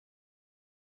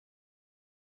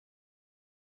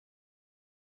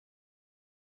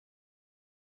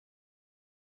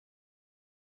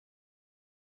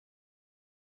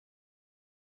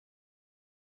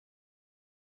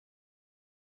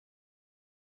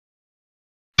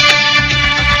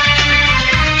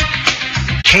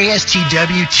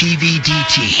KSTW-TV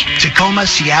DT, Tacoma,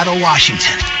 Seattle,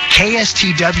 Washington.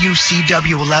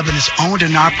 KSTW-CW11 is owned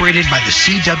and operated by the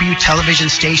CW Television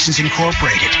Stations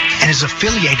Incorporated and is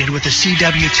affiliated with the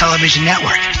CW Television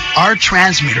Network. Our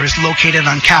transmitter is located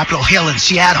on Capitol Hill in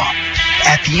Seattle.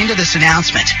 At the end of this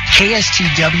announcement,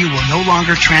 KSTW will no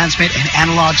longer transmit an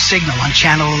analog signal on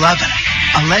Channel 11.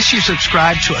 Unless you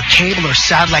subscribe to a cable or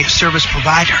satellite service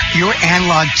provider, your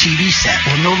analog TV set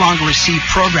will no longer receive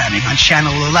programming on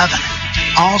Channel 11.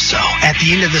 Also, at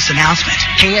the end of this announcement,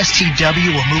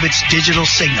 KSTW will move its digital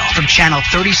signal from Channel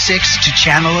 36 to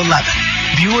Channel 11.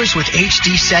 Viewers with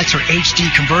HD sets or HD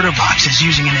converter boxes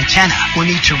using an antenna will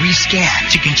need to rescan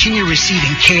to continue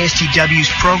receiving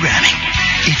KSTW's programming.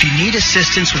 If you need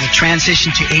assistance with a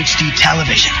transition to HD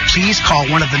television, please call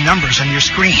one of the numbers on your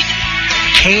screen.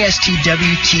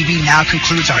 KSTW-TV now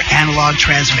concludes our analog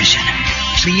transmission.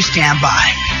 Please stand by.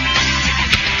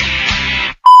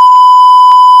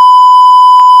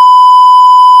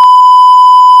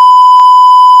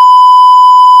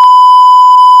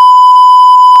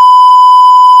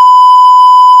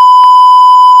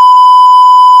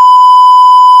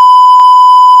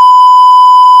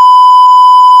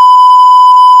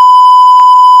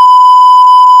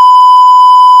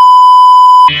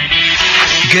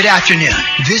 Good afternoon.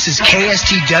 This is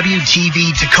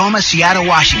KSTW-TV, Tacoma, Seattle,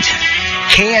 Washington.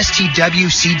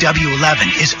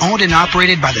 KSTW-CW11 is owned and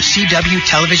operated by the CW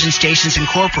Television Stations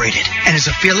Incorporated and is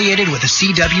affiliated with the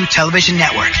CW Television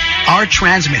Network. Our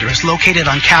transmitter is located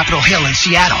on Capitol Hill in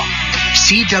Seattle.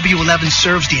 CW11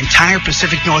 serves the entire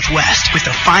Pacific Northwest with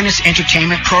the finest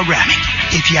entertainment programming.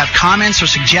 If you have comments or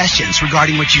suggestions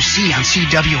regarding what you see on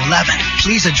CW11,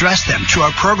 please address them to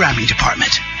our programming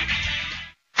department.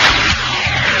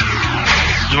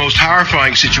 The most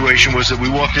horrifying situation was that we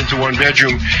walked into one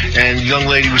bedroom and the young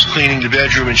lady was cleaning the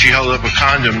bedroom and she held up a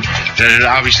condom that had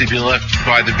obviously been left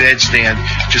by the bedstand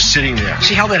just sitting there.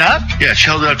 She held it up? Yeah, she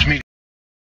held it up to me.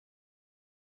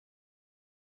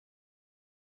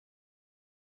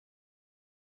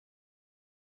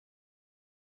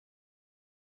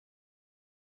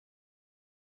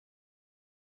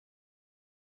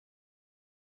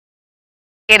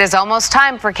 It is almost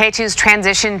time for K2's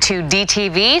transition to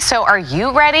DTV, so are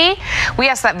you ready? We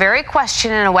asked that very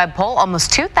question in a web poll.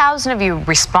 Almost 2,000 of you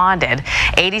responded.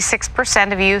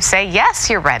 86% of you say yes,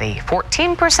 you're ready.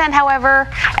 14%, however,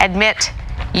 admit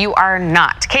you are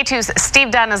not. K2's Steve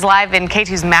Dunn is live in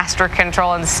K2's Master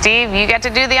Control. And Steve, you get to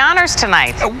do the honors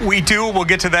tonight. We do. We'll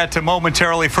get to that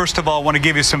momentarily. First of all, I want to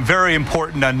give you some very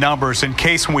important numbers in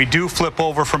case when we do flip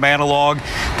over from analog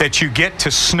that you get to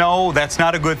snow. That's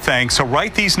not a good thing. So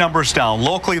write these numbers down.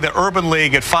 Locally, the Urban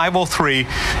League at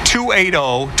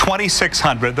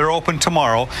 503-280-2600. They're open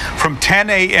tomorrow from 10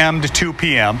 a.m. to 2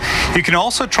 p.m. You can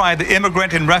also try the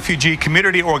Immigrant and Refugee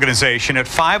Community Organization at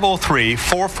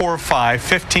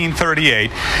 503-445-1538.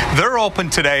 They're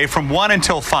open today from 1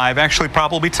 until 5, actually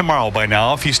probably tomorrow by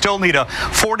now. If you still need a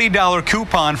 $40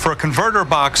 coupon for a converter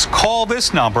box, call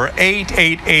this number,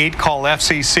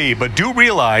 888-CALL-FCC. But do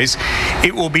realize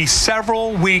it will be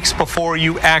several weeks before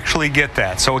you actually get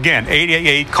that. So again,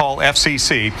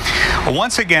 888-CALL-FCC.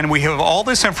 Once again, we have all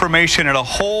this information and a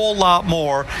whole lot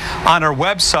more on our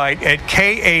website at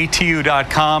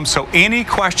KATU.com. So any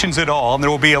questions at all, and there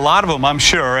will be a lot of them, I'm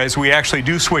sure, as we actually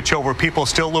do switch over. People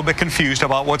still a little bit confused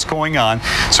about what's going on.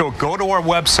 So go to our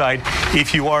website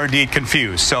if you are indeed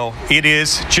confused. So it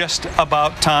is just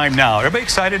about time now. Everybody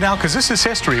excited now? Because this is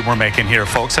history we're making here,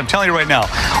 folks. I'm telling you right now,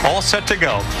 all set to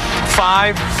go.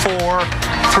 5, 4,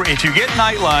 3. If you get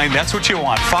Nightline, that's what you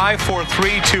want. 5, 4,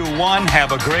 3, 2, 1.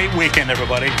 Have a great weekend,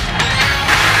 everybody.